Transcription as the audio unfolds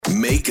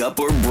Make Up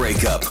or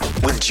Break Up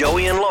with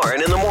Joey and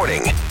Lauren in the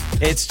morning.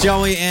 It's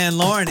Joey and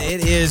Lauren.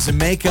 It is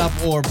Make Up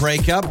or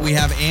Break Up. We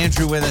have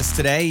Andrew with us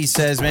today. He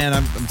says, man,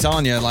 I'm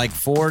telling you, like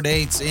 4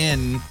 dates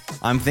in,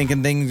 I'm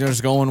thinking things are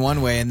just going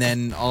one way, and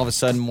then all of a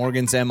sudden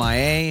Morgan's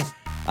MIA.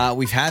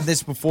 We've had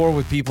this before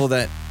with people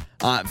that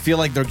feel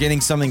like they're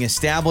getting something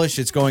established.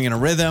 It's going in a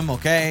rhythm,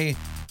 okay?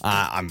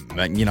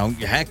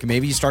 Heck,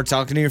 maybe you start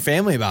talking to your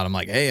family about it. I'm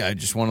like, hey, I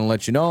just want to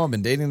let you know I've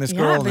been dating this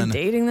girl. I've been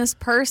dating this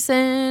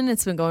person.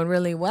 It's been going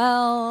really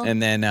well.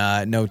 And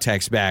then no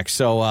text back.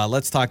 So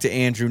let's talk to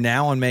Andrew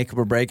now on Make Up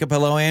or Break Up.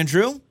 Hello,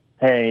 Andrew.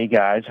 Hey,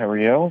 guys. How are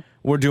you?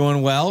 We're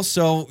doing well.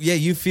 So, yeah,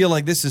 you feel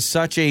like this is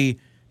such a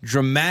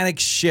dramatic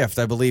shift,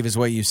 I believe is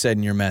what you said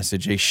in your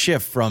message. A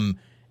shift from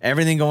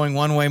everything going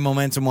one way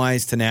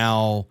momentum-wise to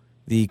now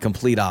the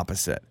complete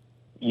opposite.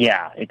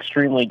 Yeah,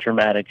 extremely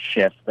dramatic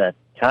shift that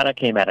kind of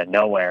came out of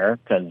nowhere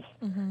because,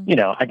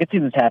 I could see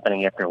this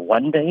happening after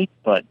one date,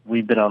 but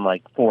we've been on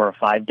like 4 or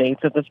 5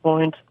 dates at this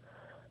point.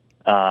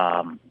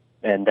 The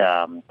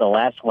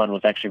last one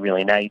was actually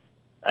really nice.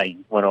 I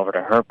went over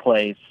to her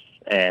place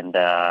and,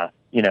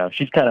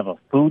 she's kind of a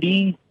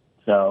foodie,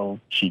 so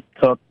she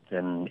cooked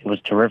and it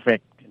was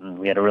terrific and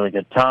we had a really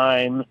good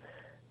time.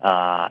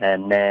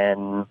 And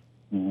then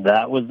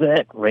that was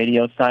it.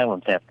 Radio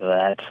silence after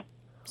that.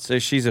 So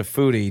she's a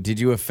foodie. Did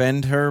you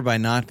offend her by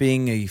not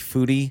being a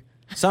foodie?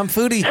 Some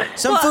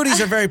foodies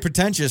are very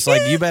pretentious.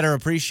 Like, you better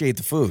appreciate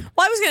the food.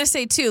 Well, I was going to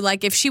say, too,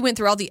 like, if she went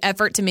through all the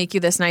effort to make you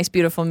this nice,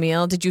 beautiful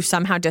meal, did you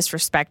somehow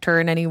disrespect her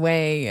in any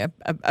way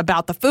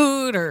about the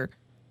food or?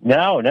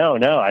 No.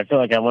 I feel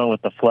like I went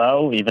with the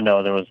flow, even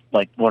though there was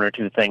like 1 or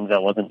 2 things I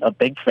wasn't a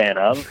big fan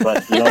of.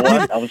 But you know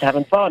what? I was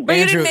having fun. But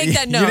Andrew, you didn't make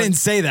that known. You didn't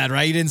say that,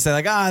 right? You didn't say,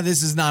 like,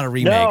 this is not a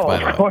remake, by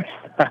the way. Of course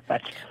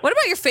not. What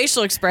about your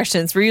facial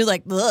expressions? Were you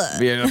like,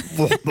 ugh? Yeah,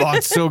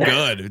 it's so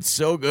good. It's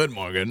so good,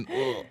 Morgan.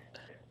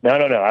 No.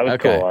 I was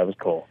cool. I was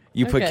cool.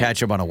 You put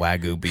ketchup on a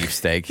Wagyu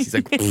beefsteak. He's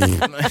like, you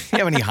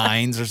have any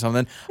Heinz or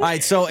something? All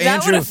right, so Andrew.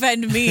 That would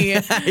offend me. Yeah,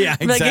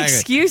 exactly. Like,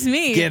 excuse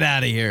me. Get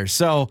out of here.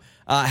 So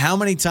how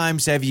many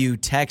times have you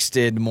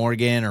texted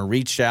Morgan or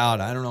reached out?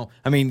 I don't know.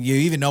 I mean, you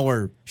even know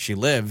where she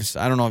lives.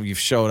 I don't know if you've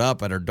showed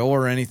up at her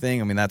door or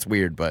anything. I mean, that's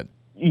weird, but.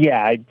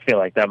 Yeah, I feel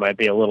like that might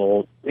be a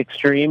little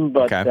extreme,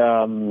 but okay.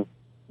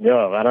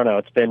 No, I don't know.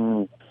 It's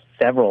been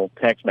several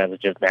text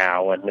messages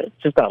now, and it's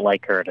just not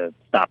like her to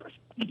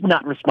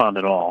not respond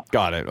at all.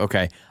 Got it.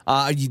 Okay.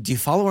 Do you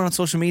follow her on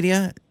social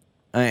media?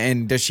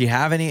 And does she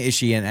have any? Is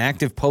she an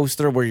active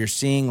poster where you're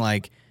seeing,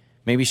 like,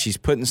 maybe she's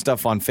putting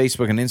stuff on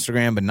Facebook and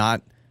Instagram but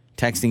not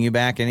texting you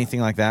back,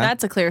 anything like that?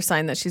 That's a clear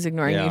sign that she's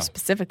ignoring you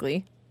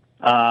specifically.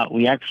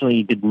 We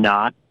actually did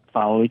not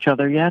follow each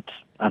other yet.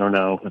 I don't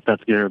know if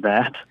that's good or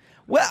bad.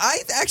 Well, I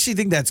actually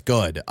think that's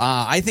good.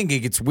 I think it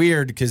gets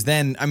weird because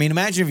then, I mean,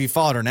 imagine if you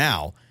followed her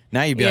now.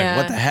 Now you'd be like,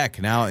 what the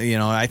heck? Now,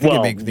 I think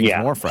it makes things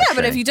more frustrating. Yeah,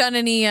 but have you done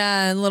any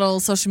little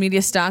social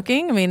media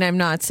stalking? I mean, I'm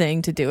not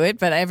saying to do it,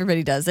 but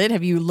everybody does it.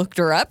 Have you looked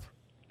her up?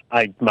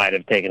 I might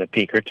have taken a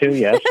peek or 2,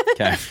 yes.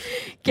 Okay.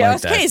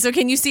 Okay, so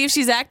can you see if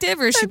she's active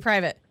or is she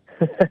private?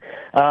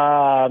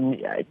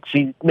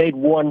 She made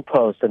one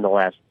post since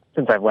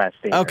I've last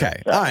seen her.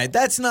 Okay. So. All right.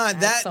 That's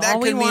not that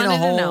could mean a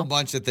whole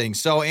bunch of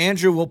things. So,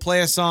 Andrew, we'll play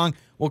a song.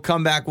 We'll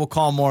come back. We'll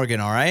call Morgan,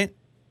 all right?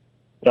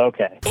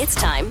 Okay. It's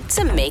time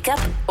to make up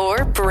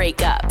or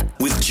break up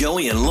with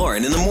Joey and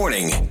Lauren in the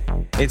morning.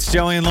 It's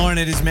Joey and Lauren.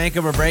 It is Make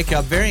Up or Break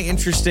Up. Very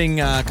interesting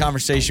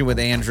conversation with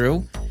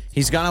Andrew.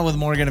 He's gone out with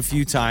Morgan a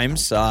few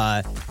times.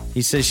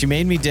 He says she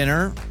made me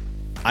dinner.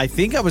 I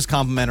think I was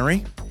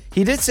complimentary.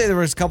 He did say there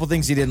was a couple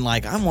things he didn't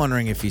like. I'm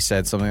wondering if he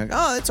said something like,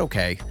 "Oh, it's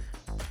okay."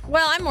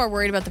 Well, I'm more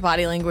worried about the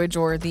body language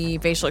or the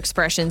facial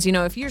expressions.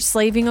 If you're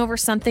slaving over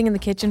something in the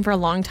kitchen for a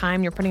long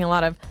time, you're putting a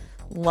lot of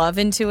love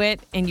into it,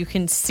 and you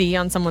can see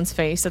on someone's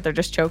face that they're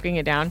just choking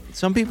it down.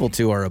 Some people,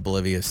 too, are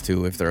oblivious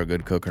to if they're a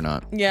good cook or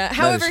not. Yeah.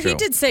 However, he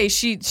did say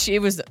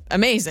it was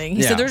amazing.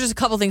 He said there was just a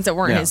couple things that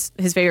weren't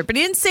his favorite, but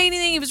he didn't say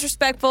anything. He was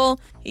respectful.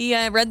 He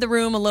read the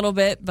room a little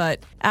bit,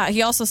 but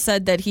he also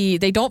said that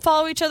they don't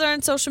follow each other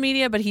on social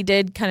media, but he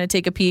did kind of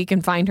take a peek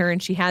and find her,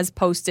 and she has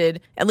posted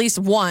at least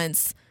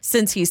once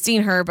since he's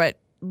seen her, but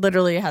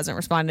literally hasn't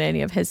responded to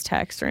any of his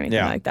texts or anything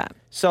like that.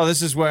 So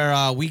this is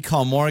where we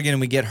call Morgan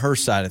and we get her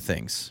side of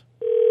things.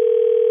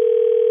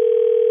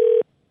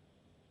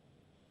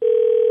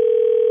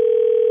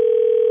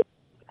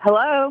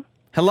 Hello.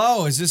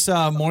 Hello, is this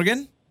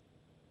Morgan?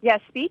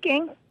 Yes,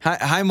 speaking.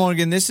 Hi,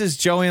 Morgan. This is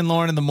Joey and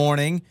Lauren in the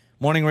morning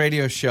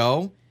radio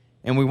show,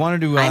 and we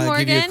wanted to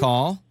give you a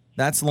call.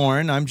 That's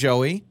Lauren. I'm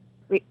Joey.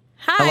 Hi.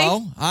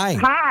 Hello. Hi.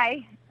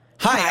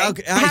 Hi.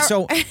 Okay. Hi.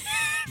 So,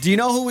 do you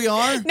know who we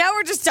are? Now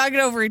we're just talking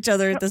over each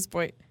other at this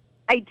point.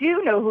 I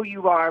do know who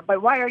you are,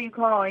 but why are you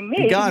calling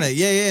me? You got it.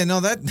 Yeah.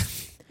 No,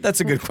 that's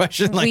a good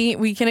question.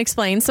 We can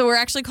explain. So we're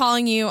actually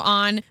calling you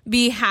on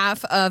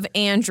behalf of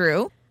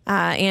Andrew.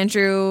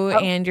 Andrew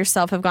and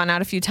yourself have gone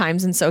out a few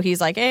times, and so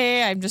he's like,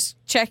 hey, I'm just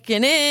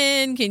checking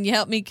in. Can you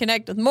help me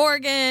connect with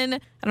Morgan? I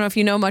don't know if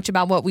you know much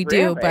about what we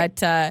do,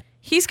 but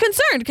he's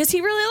concerned because he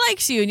really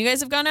likes you, and you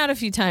guys have gone out a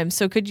few times.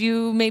 So could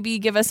you maybe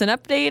give us an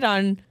update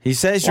on? He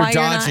says you're why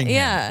you're not- dodging him,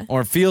 yeah.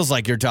 or feels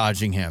like you're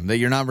dodging him, that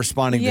you're not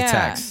responding to Yeah.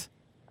 texts.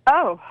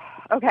 Oh,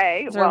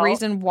 okay. Is there a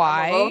reason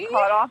why? I'm a little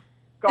caught off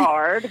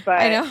guard, but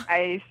I know.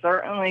 I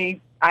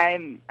certainly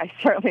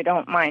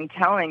don't mind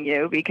telling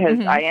you because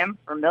Mhm. I am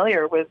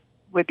familiar with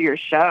your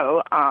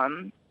show.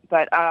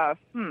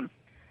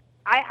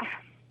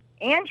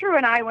 Andrew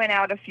and I went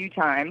out a few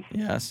times.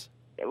 Yes.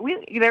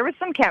 There was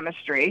some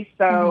chemistry,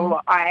 so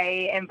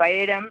I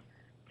invited him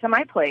to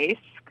my place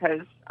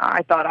because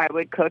I thought I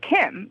would cook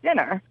him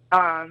dinner.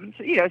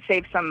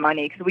 Save some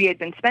money because we had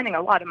been spending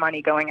a lot of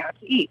money going out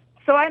to eat.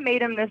 So I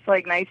made him this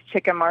like nice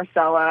chicken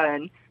marsala,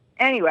 and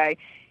anyway,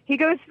 he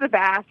goes to the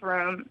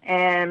bathroom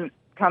and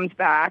comes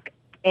back,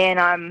 and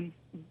I'm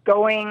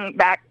going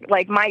back,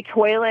 like my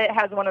toilet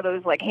has one of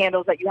those like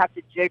handles that you have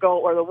to jiggle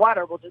or the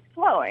water will just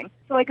flowing.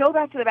 So I go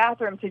back to the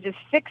bathroom to just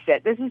fix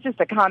it. This is just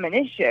a common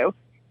issue.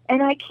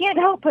 And I can't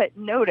help but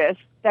notice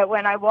that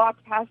when I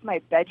walked past my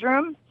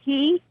bedroom,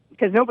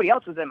 because nobody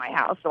else was in my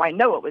house, so I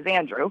know it was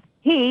Andrew,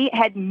 he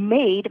had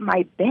made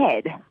my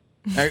bed.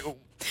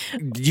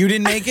 You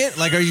didn't make it?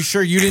 Like, are you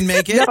sure you didn't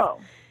make it? No.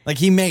 Like,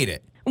 he made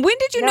it. When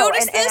did you No,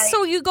 notice and this?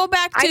 So you go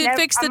back to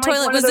fix the I'm toilet.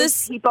 Like one Was of those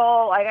this people?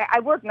 I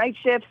work night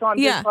shifts, so I'm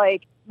just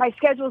like my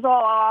schedule's all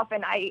off,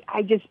 and I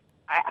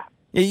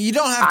You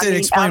don't have to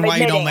explain why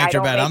you don't make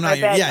your bed. I'm not.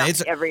 Yeah,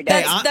 it's every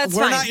day. That's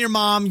we're fine. not your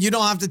mom. You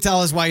don't have to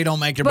tell us why you don't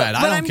make your bed.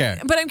 I don't care.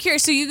 But I'm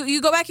curious. So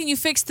you go back and you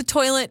fix the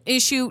toilet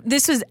issue.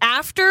 This was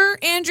after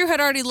Andrew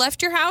had already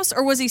left your house,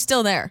 or was he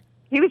still there?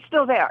 He was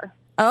still there.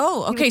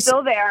 Oh, okay. He was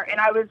still there, and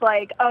I was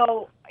like,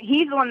 "Oh,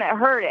 he's the one that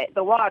heard it,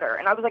 the water."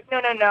 And I was like,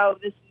 "No,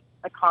 this is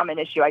a common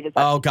issue. I just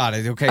got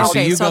it. Okay, so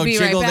Okay, you so I'll go be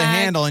right jiggle the back.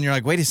 handle, and you're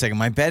like, wait a second,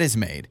 my bed is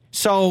made.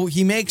 So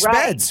he makes Right.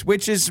 beds,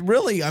 which is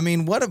really, I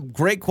mean, what a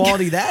great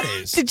quality that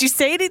is. Did you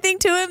say anything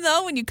to him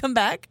though when you come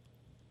back?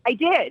 I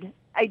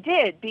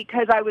did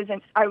because I was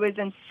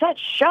in such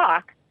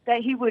shock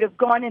that he would have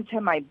gone into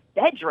my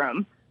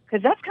bedroom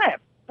because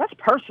that's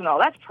personal,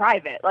 that's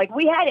private. Like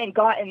we hadn't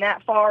gotten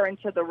that far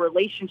into the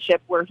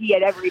relationship where he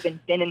had ever even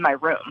been in my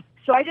room.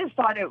 So I just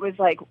thought it was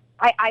like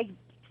I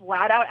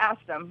flat out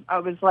asked him. I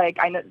was like,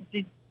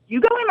 did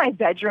you go in my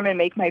bedroom and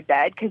make my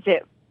bed? Because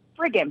it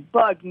friggin'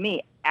 bugged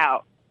me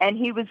out. And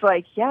he was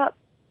like, yep,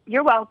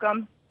 you're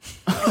welcome.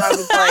 And I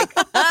was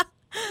like,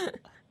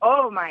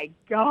 oh my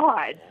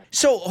God.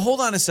 So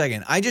hold on a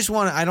second. I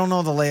don't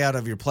know the layout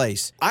of your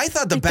place. I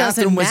thought the It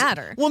bathroom doesn't was.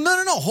 matter. Well, no.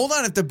 Hold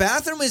on. If the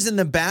bathroom is in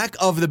the back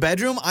of the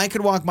bedroom, I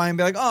could walk by and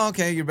be like, oh,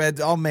 okay, your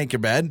bed. I'll make your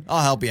bed.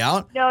 I'll help you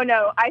out. No,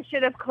 I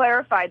should have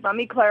clarified. Let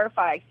me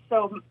clarify.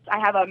 So I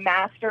have a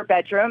master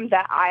bedroom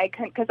that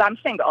because I'm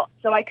single.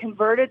 So I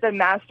converted the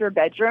master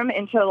bedroom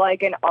into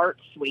like an art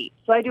suite.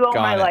 So I do all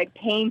my like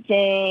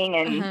painting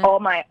and all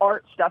my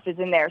art stuff is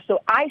in there. So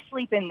I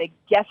sleep in the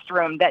guest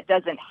room that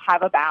doesn't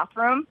have a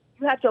bathroom.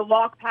 You have to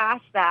walk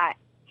past that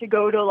to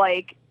go to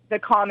like the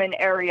common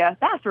area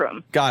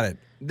bathroom. Got it.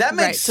 That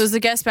makes Right. So it's the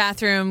guest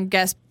bathroom,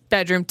 guest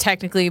bedroom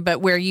technically, but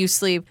where you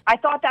sleep. I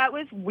thought that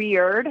was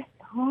weird.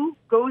 Who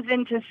goes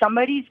into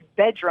somebody's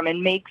bedroom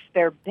and makes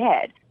their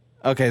bed?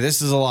 Okay,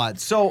 this is a lot.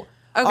 So,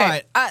 all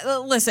Okay. right.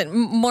 Listen,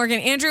 Morgan,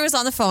 Andrew is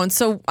on the phone,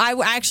 so I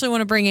actually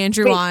want to bring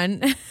Andrew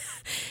on.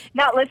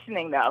 Not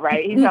listening though,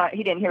 right? He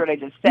didn't hear what I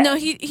just said. No,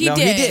 he did. No,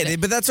 he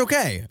did, but that's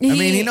okay. I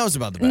mean, he knows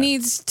about the bed.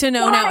 Needs to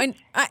know now. And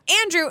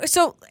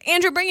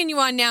Andrew, bringing you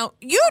on now.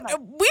 We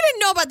didn't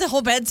know about the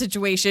whole bed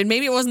situation.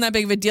 Maybe it wasn't that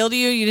big of a deal to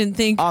you. You didn't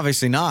think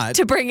Obviously not.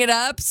 to bring it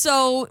up.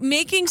 So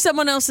making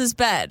someone else's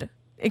bed.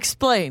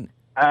 Explain.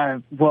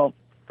 Well,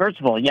 first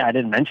of all, yeah, I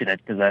didn't mention it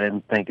because I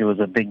didn't think it was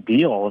a big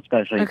deal,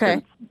 especially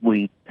since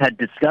we had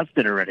discussed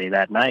it already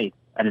that night.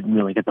 I didn't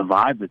really get the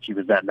vibe that she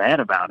was that mad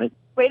about it.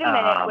 Wait a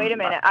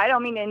minute. I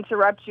don't mean to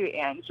interrupt you,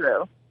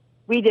 Andrew.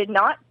 We did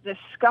not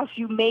discuss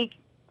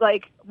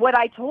what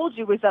I told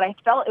you was that I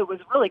felt it was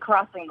really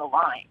crossing the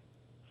line.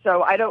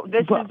 So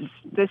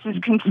this is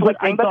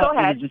conflicting, but go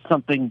ahead. It was just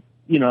something,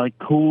 like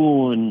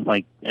cool and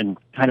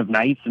kind of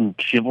nice and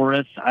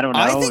chivalrous. I don't know.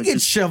 I think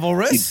it's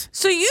chivalrous.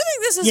 So you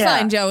think this is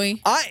fine,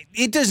 Joey?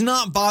 It does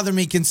not bother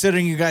me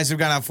considering you guys have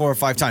gone out 4 or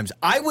 5 times.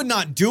 I would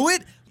not do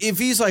it if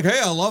he's like,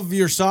 hey, I love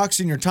your socks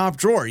in your top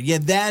drawer. Yeah,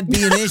 that'd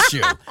be an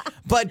issue.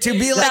 But to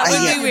be like, That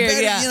would hey, be weird,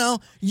 better, yeah.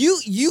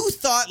 You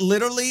thought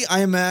literally,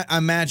 I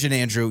imagine,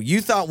 Andrew, you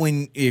thought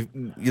if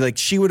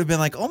she would have been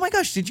like, oh my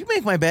gosh, did you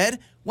make my bed?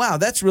 Wow,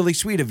 that's really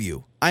sweet of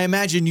you. I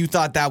imagine you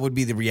thought that would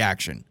be the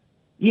reaction.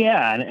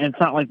 Yeah, and it's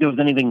not like there was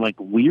anything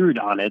weird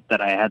on it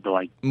that I had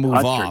to move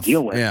touch off or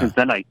deal with, because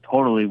then I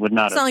totally would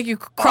not. It's not like you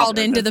crawled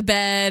into the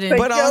bed. But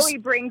But Joey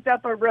brings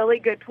up a really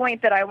good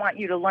point that I want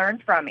you to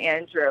learn from,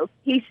 Andrew.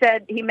 He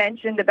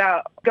mentioned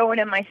about going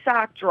in my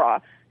sock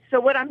drawer. So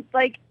what I'm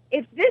like,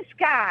 if this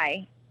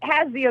guy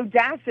has the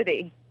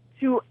audacity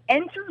to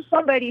enter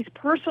somebody's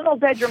personal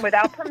bedroom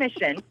without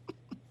permission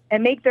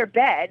and make their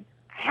bed,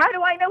 how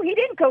do I know he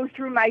didn't go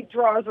through my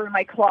drawers or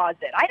my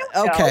closet? I don't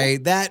know. Okay,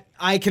 that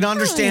I can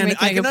understand.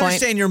 I can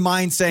understand your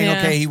mind saying, Yeah.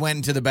 okay, he went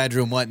into the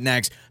bedroom. What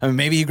next? I mean,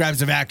 maybe he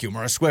grabs a vacuum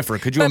or a Swiffer.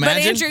 Could you But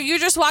imagine? Andrew, you're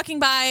just walking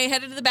by,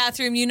 headed to the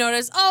bathroom. You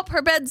notice, oh,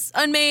 her bed's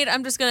unmade.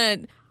 I'm just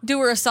going to do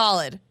her a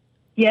solid.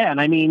 Yeah,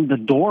 and I mean, the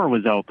door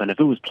was open. If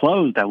it was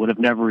closed, I would have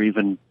never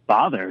even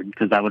bothered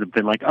because I would have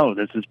been like, oh,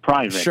 this is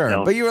private. Sure,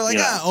 So, but you were like,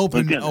 look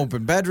good.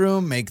 open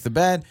bedroom, make the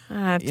bed.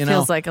 It you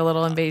feels know. like a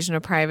little invasion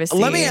of privacy.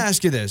 Let me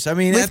ask you this. I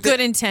mean, With good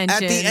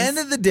intentions. At the end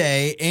of the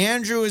day,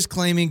 Andrew is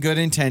claiming good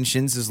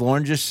intentions, as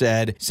Lauren just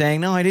said,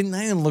 saying, no, I didn't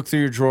look through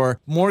your drawer.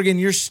 Morgan,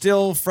 you're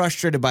still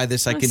frustrated by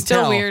this, I can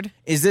still tell. weird.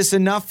 Is this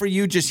enough for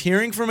you just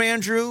hearing from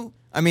Andrew?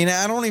 I mean,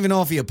 I don't even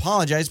know if he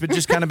apologized, but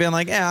just kind of being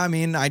like, yeah, I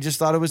mean, I just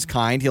thought it was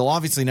kind. He'll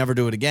obviously never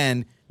do it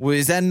again.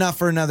 Is that enough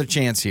for another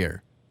chance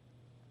here?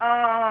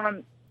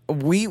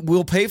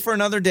 We'll pay for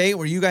another date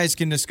where you guys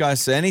can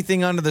discuss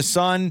anything under the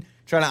sun,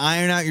 try to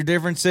iron out your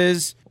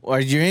differences, or are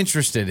you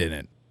interested in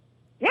it?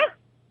 Yeah,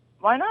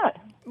 why not?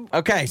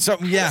 Okay, so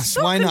yes,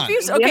 So why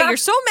confused. not? Okay, Yeah. you're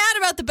so mad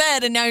about the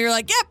bed, and now you're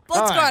like, yep,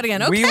 let's All go right, out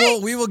again. Okay.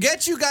 We will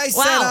get you guys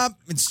Wow. set up.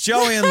 It's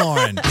Joey and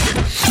Lauren.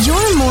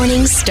 Your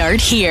mornings start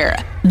here.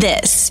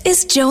 This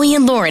is Joey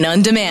and Lauren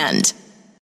on Demand.